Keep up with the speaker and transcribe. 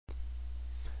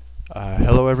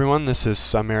Hello everyone, this is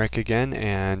Sameric again,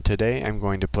 and today I'm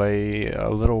going to play a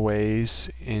little ways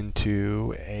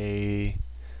into a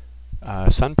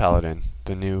Sun Paladin,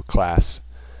 the new class,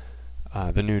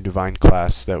 the new Divine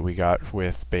class that we got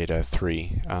with Beta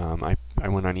 3. I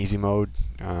went on easy mode.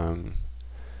 I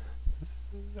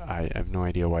have no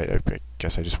idea why. I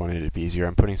guess I just wanted it to be easier.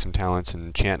 I'm putting some talents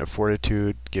in Chant of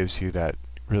Fortitude, gives you that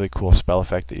really cool spell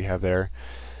effect that you have there.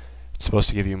 It's supposed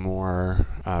to give you more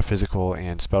physical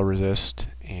and spell resist,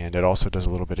 and it also does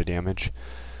a little bit of damage.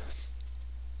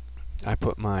 I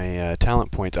put my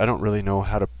talent points. I don't really know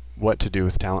what to do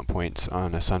with talent points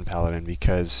on a Sun Paladin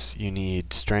because you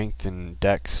need strength and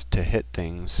dex to hit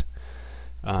things,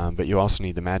 but you also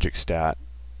need the magic stat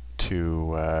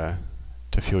to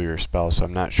fuel your spell. So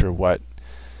I'm not sure what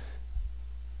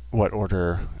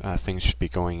order things should be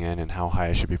going in and how high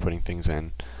I should be putting things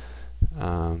in.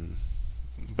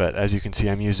 But as you can see,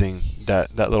 I'm using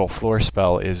that little floor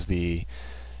spell is the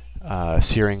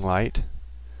Searing Light,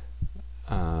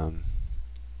 and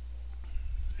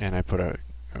I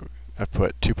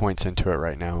put 2 points into it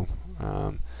right now,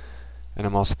 and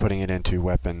I'm also putting it into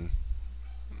weapon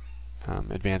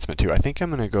advancement too. I think I'm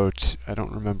going to go I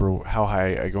don't remember how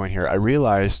high I go in here. I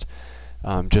realized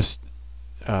just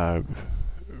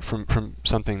from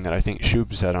something that I think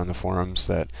Shub said on the forums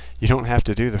that you don't have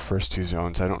to do the first two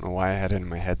zones. I don't know why I had it in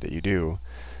my head that you do.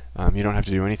 You don't have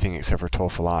to do anything except for Tol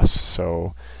Falas,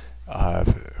 so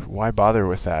why bother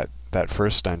with that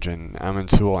first dungeon? Amun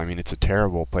Sul, I mean, it's a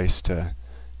terrible place to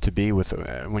be with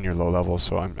when you're low level,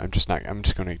 so I'm just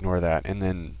going to ignore that. And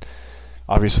then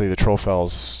obviously the Troll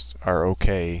Fells are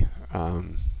okay,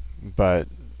 but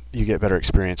you get better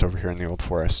experience over here in the Old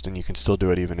Forest, and you can still do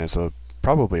it even as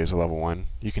probably as a level 1.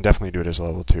 You can definitely do it as a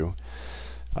level 2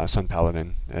 Sun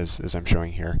Paladin, as I'm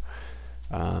showing here.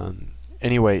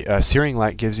 Anyway, Searing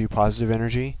Light gives you positive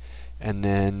energy, and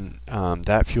then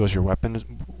that fuels your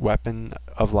weapon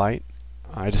of light.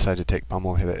 I decided to take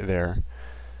Pummel there,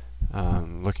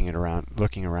 looking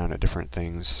around at different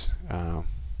things.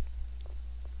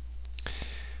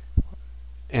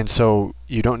 And so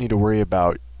you don't need to worry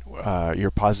about your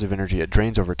positive energy. It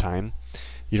drains over time.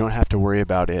 You don't have to worry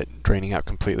about it draining out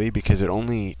completely because it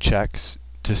only checks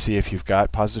to see if you've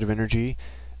got positive energy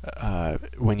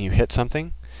when you hit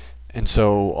something. And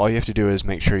so all you have to do is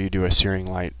make sure you do a Searing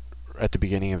Light at the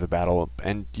beginning of the battle,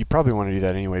 and you probably want to do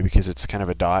that anyway because it's kind of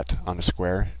a dot on a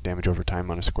square, damage over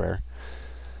time on a square.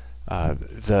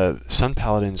 The Sun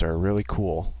Paladins are a really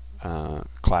cool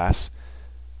class.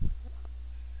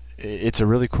 It's a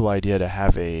really cool idea to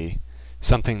have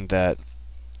something that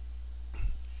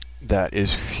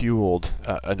is fueled,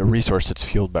 a resource that's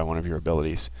fueled by one of your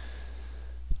abilities,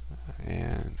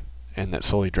 and that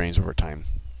slowly drains over time.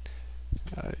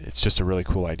 It's just a really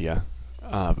cool idea.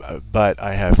 But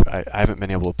I haven't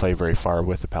been able to play very far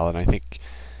with the Paladin. I think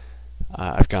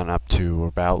I've gone up to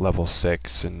about level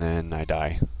 6, and then I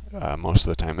die most of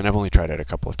the time. And I've only tried it a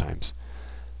couple of times.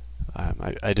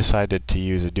 I decided to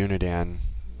use a Dunedain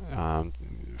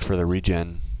for the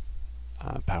regen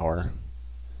power.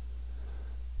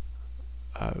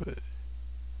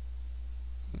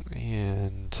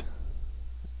 And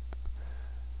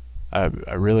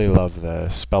I really love the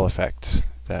spell effects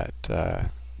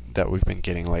that we've been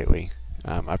getting lately.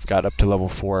 I've got up to level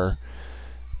 4,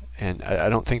 and I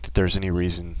don't think that there's any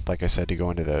reason, like I said, to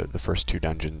go into the first 2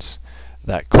 dungeons.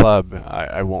 That club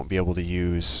I won't be able to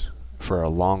use for a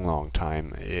long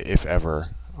time, if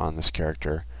ever, on this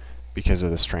character, because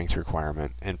of the strength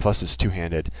requirement, and plus it's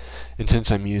two-handed, and since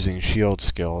I'm using shield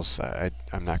skills,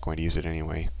 I'm not going to use it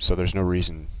anyway, so there's no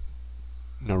reason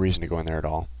to go in there at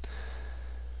all.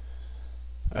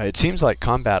 It seems like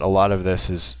combat, a lot of this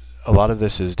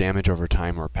is damage over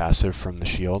time or passive from the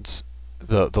shields.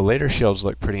 The later shields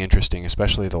look pretty interesting,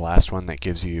 especially the last one that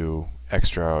gives you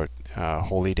extra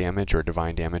holy damage or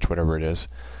divine damage, whatever it is.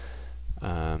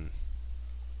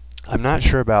 I'm not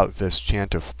sure about this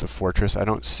Chant of the Fortress. I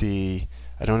don't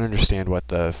understand what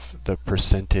the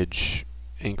percentage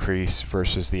increase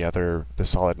versus the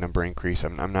solid number increase.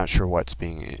 I'm not sure what's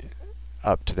being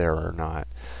up to there or not.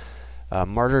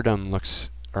 Martyrdom looks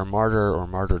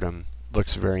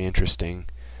very interesting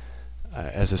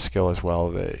as a skill as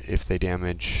well. If they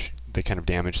kind of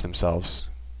damage themselves,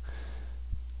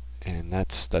 and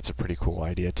that's a pretty cool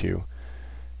idea too.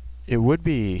 It would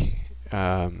be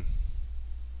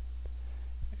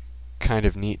kind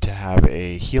of neat to have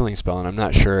a healing spell, and I'm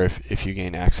not sure if you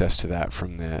gain access to that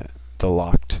from the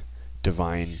locked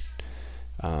divine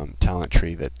talent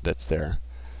tree that's there.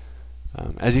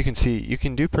 As you can see, you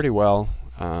can do pretty well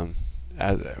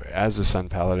as a Sun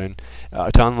Paladin.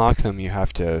 To unlock them, you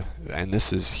have to, and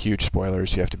this is huge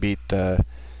spoilers, you have to beat the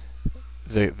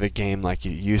the game like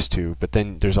you used to. But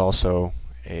then there's also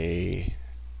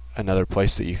another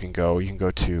place that you can go. You can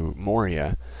go to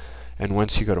Moria, and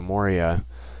once you go to Moria,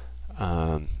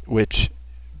 which,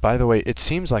 by the way, it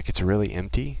seems like it's really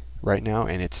empty right now,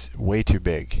 and it's way too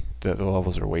big. The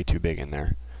levels are way too big in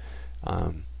there.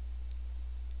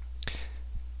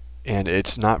 And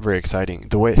it's not very exciting.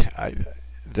 The way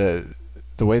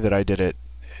that I did it,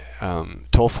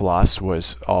 Tolfalos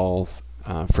was all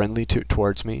friendly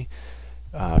towards me.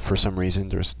 For some reason,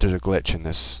 there's a glitch in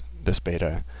this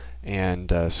beta,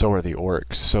 and so are the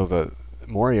orcs. So the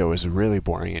Moria was really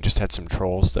boring. It just had some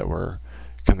trolls that were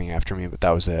coming after me, but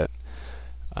that was it.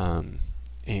 And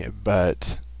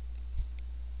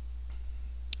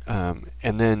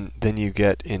then you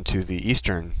get into the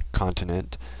eastern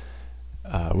continent,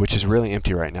 which is really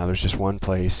empty right now. There's just one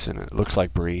place, and it looks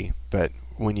like Bree. But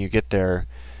when you get there,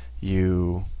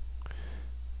 you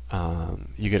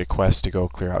get a quest to go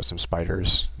clear out some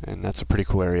spiders, and that's a pretty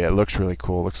cool area. It looks really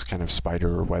cool. It looks kind of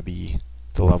spider webby.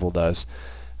 The level does.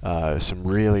 Some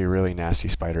really, really nasty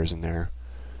spiders in there.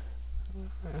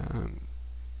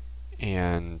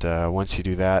 Once you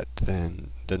do that,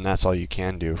 then that's all you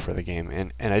can do for the game.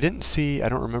 And I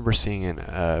don't remember seeing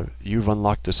you've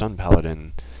unlocked the Sun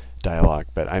Paladin dialogue,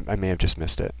 but I may have just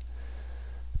missed it.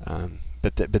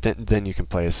 But then you can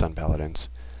play as Sun Paladins.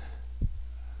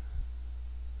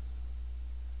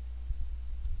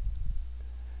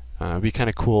 It'd be kind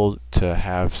of cool to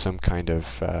have some kind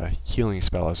of healing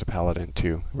spell as a paladin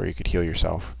too, where you could heal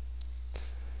yourself,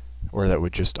 or that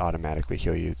would just automatically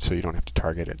heal you, so you don't have to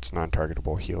target it. It's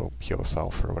non-targetable. Heal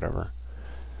self or whatever.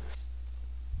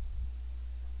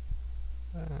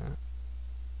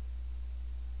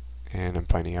 And I'm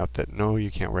finding out that no,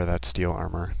 you can't wear that steel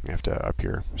armor. You have to up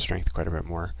your strength quite a bit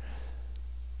more.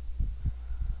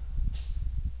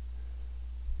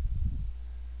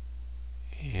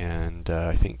 And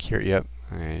I think here, yep,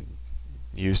 I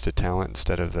used a talent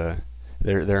instead of there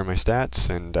are my stats,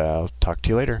 and I'll talk to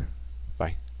you later.